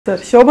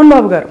Sir Shobhan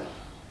బాబు గారు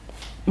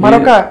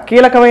మరొక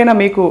కీలకమైన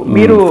మీకు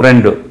మీరు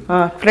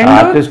friend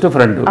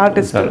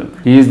artist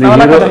is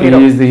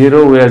the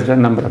hero who has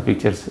done number of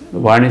pictures.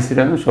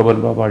 వాణిశ్రీను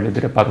Shobhan బాబు వాళ్ళు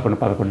ఇద్దరే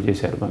 11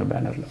 చేశారు మన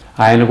బ్యానర్లో.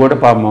 ఆయన కూడా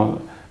పాపం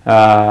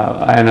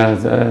ఆయన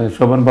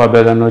శోభన్ బాబు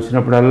ఏదన్నా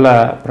వచ్చినప్పుడల్లా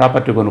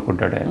ప్రాపర్టీ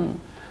కొనుక్కుంటాడు. ఆయన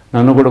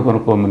నన్ను కూడా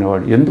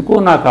కొనుక్కోమనేవాడు. ఎందుకు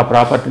నాకు ఆ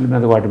ప్రాపర్టీల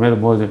మీద వాటి మీద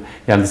మోజు.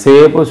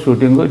 ఎంతసేపు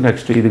షూటింగ్,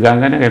 నెక్స్ట్ ఇది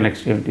కాగానే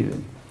నెక్స్ట్ ఏమిటి ఇది.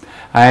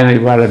 ఆయన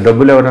వాళ్ళ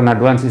డబ్బులు ఎవరైనా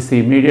అడ్వాన్స్ ఇస్తే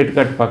ఇమీడియట్గా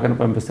అటు పక్కన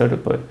పంపిస్తాడు.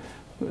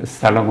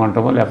 స్థలం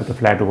కొంటామో లేకపోతే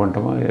ఫ్లాట్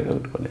కొంటామో ఏదో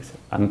ఒకటి కొనేసి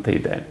అంత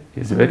ఇది. ఆయన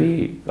is very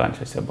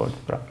conscious about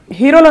the problem.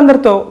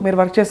 హీరోలందరితో మీరు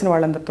వర్క్ చేసిన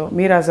వాళ్ళందరితో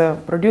మీరు యాజ్ అ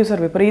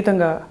ప్రొడ్యూసర్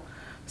విపరీతంగా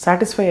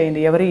సాటిస్ఫై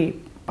అయింది ఎవరి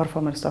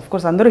పర్ఫార్మెన్స్? ఆఫ్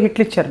కోర్స్ అందరూ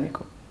హిట్లు ఇచ్చారు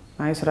మీకు.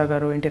 నాగేశ్వరరావు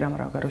గారు, ఎన్టీ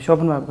రామారావు గారు,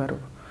 శోభన్ బాబు గారు.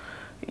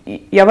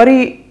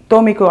 ఎవరితో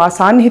మీకు ఆ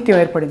సాన్నిహిత్యం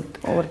ఏర్పడింది?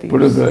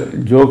 ఇప్పుడు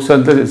జోక్స్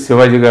అంతా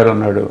శివాజీ గారు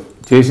ఉన్నాడు.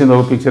 చేసింది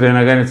ఒక పిక్చర్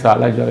అయినా కానీ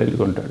చాలా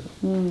జాలీగా ఉంటాడు.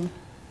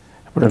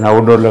 ఇప్పుడు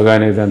అవుట్డోర్లో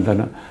కానీ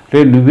ఇదంతాను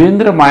రేపు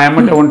నువ్వేంద్ర మా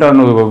అమ్మంటే ఉంటావు.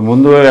 నువ్వు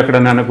ముందు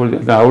ఎక్కడైనా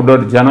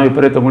అవుట్డోర్ జనం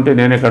విపరీతం ఉంటే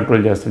నేనే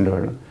కంట్రోల్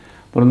చేస్తుండేవాడు.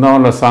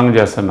 బృందావనంలో సాంగ్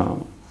చేస్తున్నాం,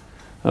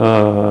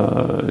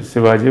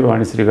 శివాజీ,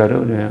 వాణిశ్రీ గారు.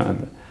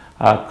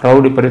 ఆ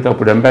క్రౌడ్ విపరీతం.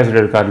 అప్పుడు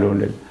అంబాసిడర్ కార్లు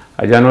ఉండేది.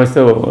 ఆ జనం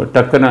వస్తే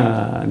టక్కున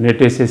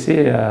నెట్టేసేసి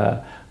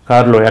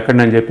కారులో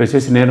ఎక్కడని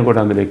చెప్పేసి నేను కూడా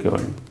అందులో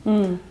ఎక్కేవాడిని.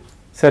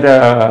 సరే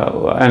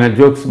ఆయన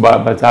జోక్స్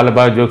చాలా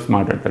బాగా జోక్స్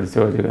మాట్లాడతాడు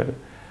శివాజీ గారు.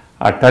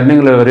 ఆ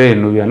టర్నింగ్లో రే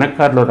నువ్వు వెనక్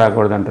కార్లో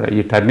రాకూడదు అంటారా.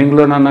 ఈ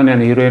టర్నింగ్లోనన్నా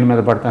నేను హీరోయిన్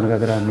మీద పడతాను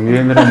కదరా,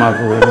 నువ్వేంద్రా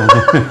మాకు.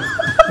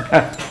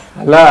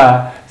 అలా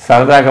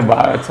సరదాగా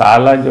బాగా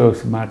చాలా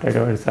జోక్స్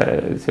మాట్లాడేవాడు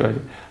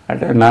శివాజీ.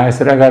 అంటే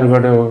నాగేశ్వరరావు గారు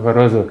కూడా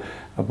ఒకరోజు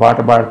పాట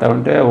పాడుతూ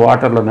ఉంటే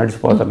వాటర్లో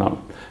నడిచిపోతున్నాం.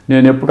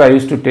 నేను ఎప్పుడు I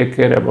use to take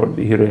care about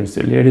the heroines.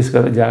 Ladies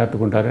కదా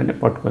జాగ్రత్తగా ఉంటారని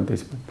పట్టుకొని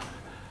తీసుకుంటాను.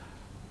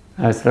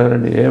 నాగేశ్వరరావు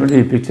అండి ఏమంటే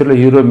ఈ పిక్చర్లో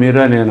హీరో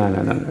మీరా నేనా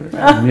అన్నాడు.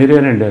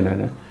 మీరేనండి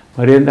అన్నాను.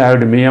 మరేంటి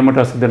ఆవిడ మీ అమ్మట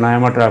వస్తుంది నా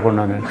అమ్మట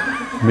రాకుండా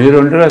మీరు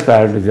ఉండరు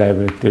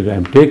ఆవిడ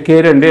టేక్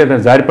కేర్ అండి. ఏదైనా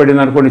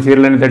జారిపడింది అనుకోండి,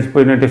 చీరలన్నీ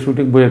తడిచిపోయినట్టే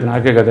షూటింగ్ పోయేది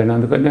నాకే కదండి,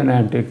 అందుకని నేను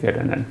ఐఎమ్ టేక్ కేర్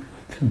అన్నాను.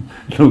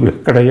 నువ్వు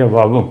ఎక్కడయ్యా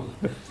బాబు.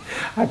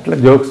 అట్లా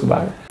జోక్స్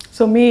బాగా.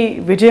 సో మీ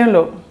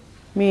విజయంలో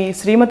మీ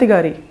శ్రీమతి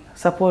గారి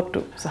సపోర్ట్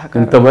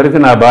సహకారం? ఇంతవరకు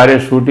నా భార్య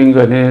షూటింగ్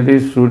అనేది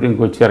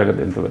షూటింగ్కి వచ్చారు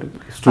కదా ఇంతవరకు.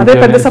 అదే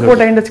పెద్ద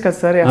సపోర్ట్ అయ్యిండొచ్చు కదా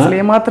సార్. అసలు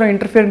ఏమాత్రం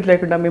ఇంటర్ఫియరెన్స్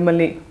లేకుండా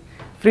మిమ్మల్ని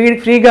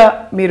ఫ్రీగా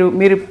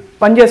మీరు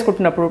పని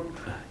చేసుకుంటున్నప్పుడు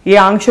ఏ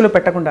ఆంక్షలు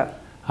పెట్టకుండా.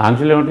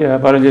 ఆంక్షలు ఏమిటి,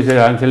 వ్యాపారం చేసే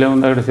ఆంక్షలు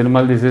ఏముంది అక్కడ.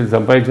 సినిమాలు తీసేది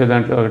సంపాదించే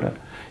దాంట్లో అక్కడ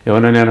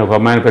ఏమన్నా నేను ఒక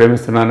అమ్మాయిని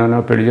ప్రేమిస్తున్నానో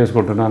పెళ్లి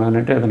చేసుకుంటున్నాను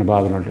అంటే అతను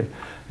బాధలు ఉంటాయి.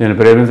 నేను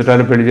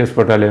ప్రేమించడానికి పెళ్లి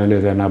చేసుకోవటాలు ఏం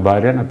లేదు. నా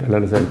భార్య నా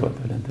పిల్లలు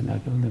సరిపోతారు అంతే.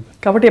 నాకేముంది.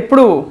 కాబట్టి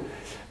ఎప్పుడు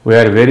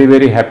we are very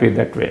very happy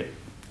that way.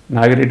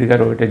 Nagireddy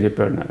గారు ఒకటే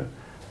చెప్పాడు నాకు,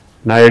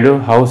 Naidu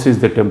house is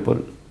the temple,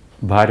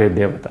 భార్య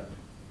దేవత,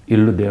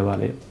 ఇల్లు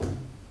దేవాలయం.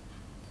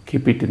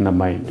 Keep it in the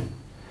mind.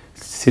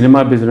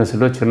 Cinema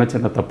బిజినెస్లో చిన్న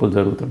చిన్న తప్పులు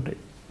జరుగుతుంటాయి.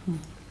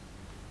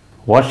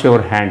 Wash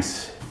your hands.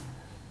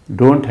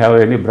 Don't have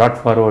any brought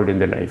forward in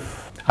the life.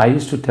 I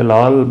use to tell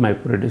all my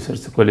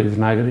producers, colleagues.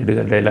 Nagireddy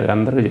గారి డైలాగ్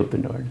అందరూ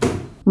చెబుతుండేవాళ్ళు.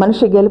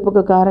 మనిషి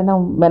గెలుపుకు కారణం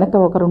వెనక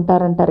ఒకరు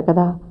ఉంటారంటారు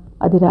కదా,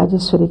 అది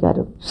రాజేశ్వరి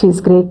గారు.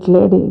 She is great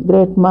lady,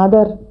 great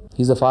mother.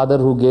 He's a father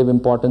who gave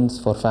importance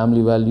for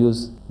family values,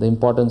 the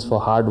importance for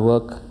hard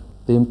work,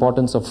 the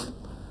importance of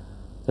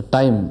the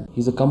time.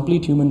 He's a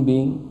complete human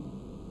being,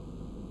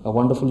 a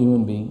wonderful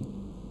human being.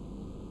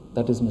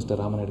 That is Mr.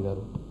 Ramanaidu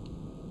garu.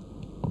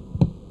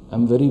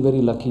 I'm very,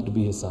 very lucky to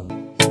be his son.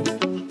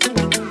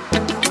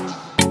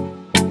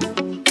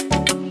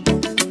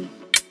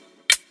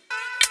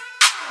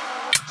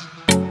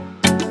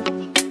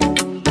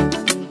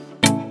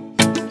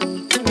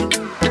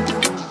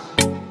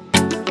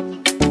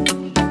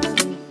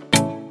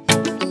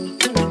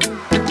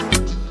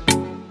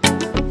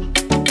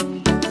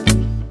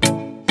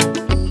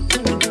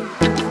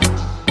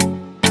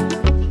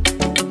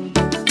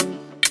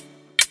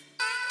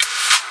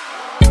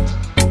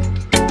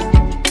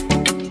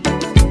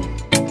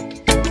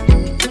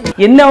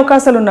 ఎన్ని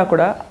అవకాశాలు ఉన్నా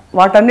కూడా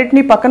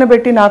వాటన్నిటినీ పక్కన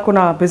పెట్టి నాకు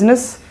నా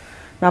business,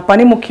 నా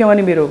పని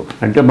ముఖ్యమని మీరు.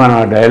 అంటే మనం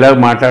డైలాగ్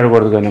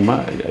మాట్లాడకూడదు కానమ్మా.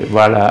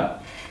 ఇవాళ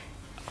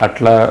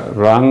అట్లా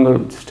రాంగ్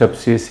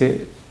స్టెప్స్ చేసే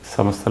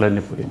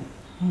సంస్థలన్నీ పోయింది.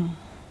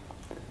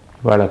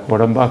 ఇవాళ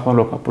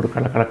కోడంబాకంలో ఒకప్పుడు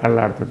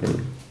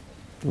కళ్ళకళ్ళకళ్ళాడుతుండేది.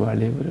 ఇవాళ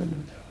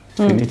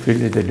సినీ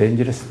ఫీల్డ్ ఇది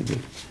డేంజరస్. ఇది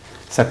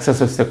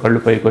సక్సెస్ వస్తే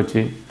కళ్ళు పైకి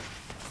వచ్చి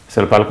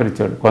అసలు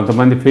పలకరించాడు.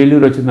 కొంతమంది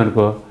ఫెయిల్యూర్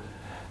వచ్చిందనుకో,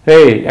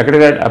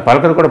 ఎక్కడికి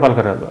పలకరు కూడా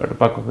పలకరాదు, అటు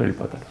పక్కకు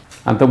వెళ్ళిపోతారు.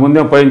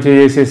 అంతకుముందే పైన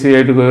చేసేసి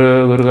ఎటు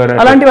గురుగారు.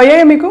 అలాంటివి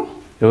అయ్యాయి మీకు?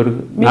 ఎవరు?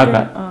 నాకా?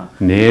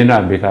 నేను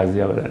బికాజ్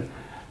ఎవరు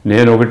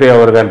నేను ఒకటే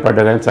ఎవరు కానీ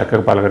పడ్డా కానీ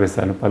చక్కగా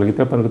పలకరిస్తాను.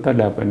 పలికితే పలుకుతా,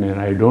 లేకపోతే నేను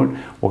ఐ డోంట్.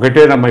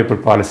 ఒకటేనమ్మా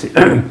ఇప్పుడు పాలసీ.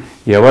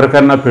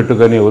 ఎవరికన్నా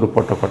పెట్టుకొని ఎవరు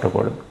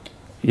కొట్టకూడదు,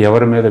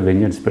 ఎవరి మీద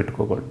వెంజన్స్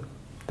పెట్టుకోకూడదు.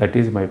 That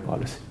is my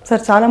policy.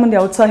 Sir చాలామంది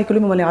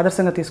ఔత్సాహికులు మిమ్మల్ని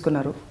ఆదర్శంగా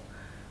తీసుకున్నారు.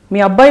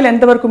 మీ అబ్బాయిలు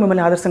ఎంతవరకు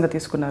మిమ్మల్ని ఆదర్శంగా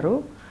తీసుకున్నారు?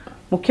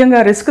 ముఖ్యంగా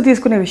రిస్క్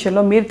తీసుకునే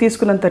విషయంలో మీరు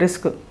తీసుకున్నంత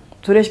రిస్క్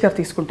సురేష్ గారు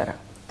తీసుకుంటారా?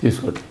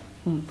 తీసుకోండి.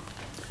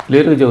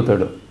 క్లియర్గా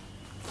చెబుతాడు.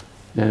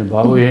 నేను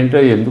బాబు ఏంటో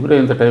ఎందుకు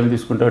ఇంత టైం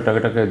తీసుకుంటావు,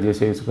 టకటక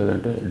చేసేయచ్చు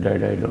కదంటే,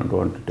 daddy I don't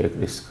want to take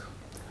risk.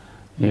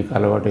 నీకు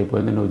అలవాటు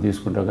అయిపోయింది, నువ్వు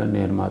తీసుకుంటావు, కానీ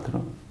నేను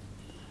మాత్రం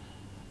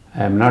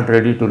I'm not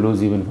ready to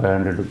lose even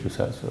 500 rupees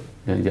also.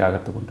 నేను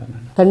జాగ్రత్తగా ఉంటాను.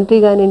 తండ్రి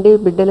కానివ్వండి,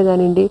 బిడ్డలు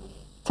కానివ్వండి,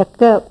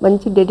 చక్కగా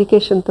మంచి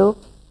డెడికేషన్తో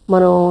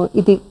మనం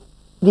ఇది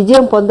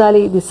విజయం పొందాలి,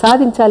 ఇది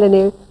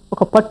సాధించాలనే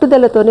ఒక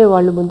పట్టుదలతోనే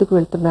వాళ్ళు ముందుకు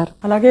వెళ్తున్నారు.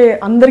 అలాగే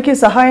అందరికీ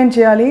సహాయం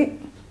చేయాలి,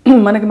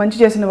 మనకి మంచి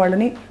చేసిన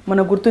వాళ్ళని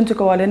మనం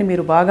గుర్తుంచుకోవాలి అని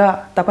మీరు బాగా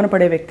తపన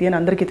పడే వ్యక్తి అని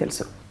అందరికీ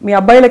తెలుసు. మీ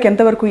అబ్బాయిలకు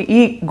ఎంతవరకు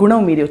ఈ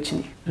గుణం మీది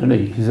వచ్చింది?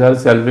 ఈజ్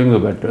ఆల్సో హెల్పింగ్,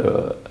 బట్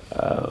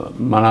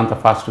మన అంత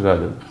ఫాస్ట్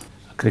కాదు.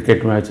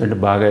 క్రికెట్ మ్యాచ్ అంటే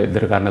బాగా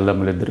ఇద్దరికి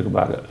అన్నదమ్ములు ఇద్దరికి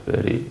బాగా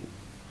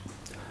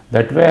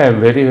that way I'm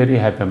very very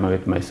happy అమ్మ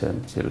with my son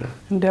children.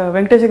 And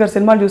Venkatesh గారు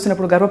సినిమాలు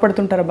చూసినప్పుడు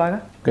గర్వపడుతుంటారా బాగా?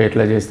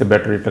 ఇట్లా చేస్తే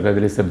బెటర్, ఇట్లా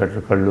కదిలిస్తే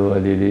బెటర్, కళ్ళు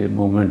అది ఇది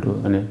మూమెంట్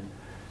అని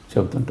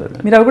చెబుతుంటారు.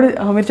 మీరు అవి కూడా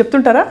మీరు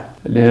చెప్తుంటారా?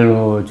 నేను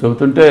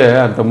చెబుతుంటే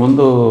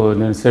అంతకుముందు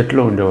నేను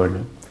సెట్లో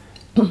ఉండేవాడిని.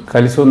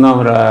 కలిసి ఉందాం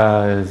రా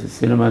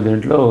సినిమా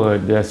దీంట్లో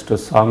జస్ట్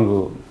సాంగ్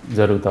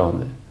జరుగుతూ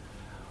ఉంది.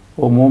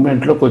 ఓ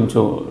మూమెంట్లో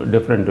కొంచెం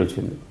డిఫరెంట్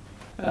వచ్చింది.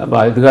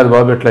 ఇది కాదు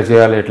బాబు, ఎట్లా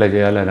చేయాలి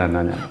అని అన్నా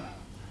నేను.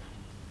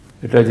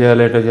 ఎట్లా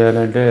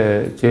చేయాలంటే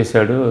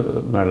చేశాడు.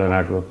 మళ్ళీ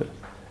నాటు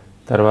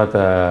తర్వాత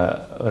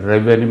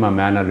రవి అని మా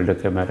మేనల్లుడు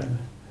కెమెరా,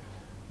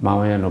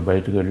 మామయ్య నువ్వు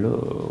బయటకు వెళ్ళు,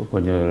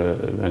 కొంచెం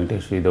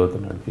వెంకటేష్ ఫీల్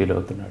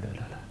అవుతున్నాడు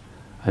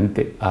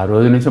అంతే. ఆ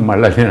రోజు నుంచి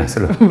మళ్ళీ నేను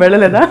అసలు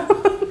వెళ్ళలేదా?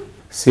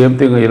 Same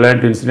thing.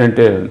 ఇలాంటి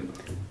ఇన్సిడెంటే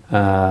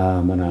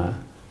మన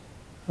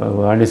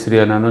వాణిశ్రీ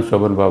అన్నాను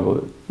శోభన్ బాబు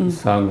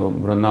సాంగ్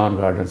బృందావన్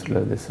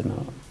గార్డెన్స్లో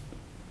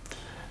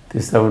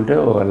తీస్తూ ఉంటే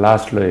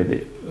లాస్ట్లో ఇది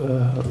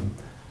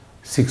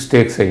 6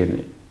 takes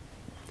అయ్యింది.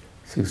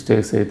 6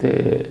 takes అయితే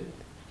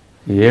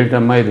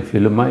ఏంటమ్మా ఇది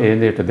ఫిల్మా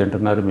ఏంది ఇట్లా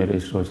తింటున్నారు మీరు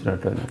ఇష్టం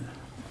వచ్చినట్టు అని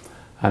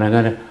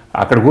అనగానే,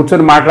 అక్కడ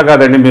కూర్చొని మాటలు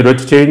కాదండి మీరు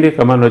వచ్చి చేయండి,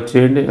 కమాన్ వచ్చి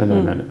చేయండి అని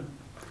అన్నాను.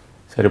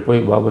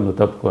 సరిపోయి బాబు నువ్వు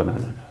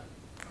తప్పుకోనాను,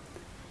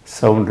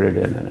 సౌండ్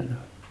రెడీ అన్నాను.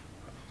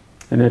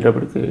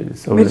 అనేటప్పటికి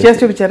సౌండ్ చేసి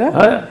చూపించారా?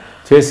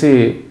 చేసి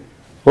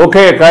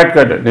ఓకే కట్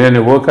నేను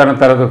ఓకే అన్న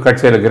తర్వాత కట్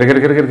చేయాలి,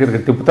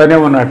 గిరగిరి తిప్పుతానే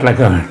ఉన్నా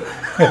అట్లాగా.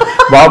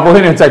 బాబు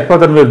నేను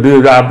చచ్చిపోతాను,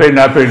 మీరు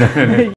ఆపేయండి అని.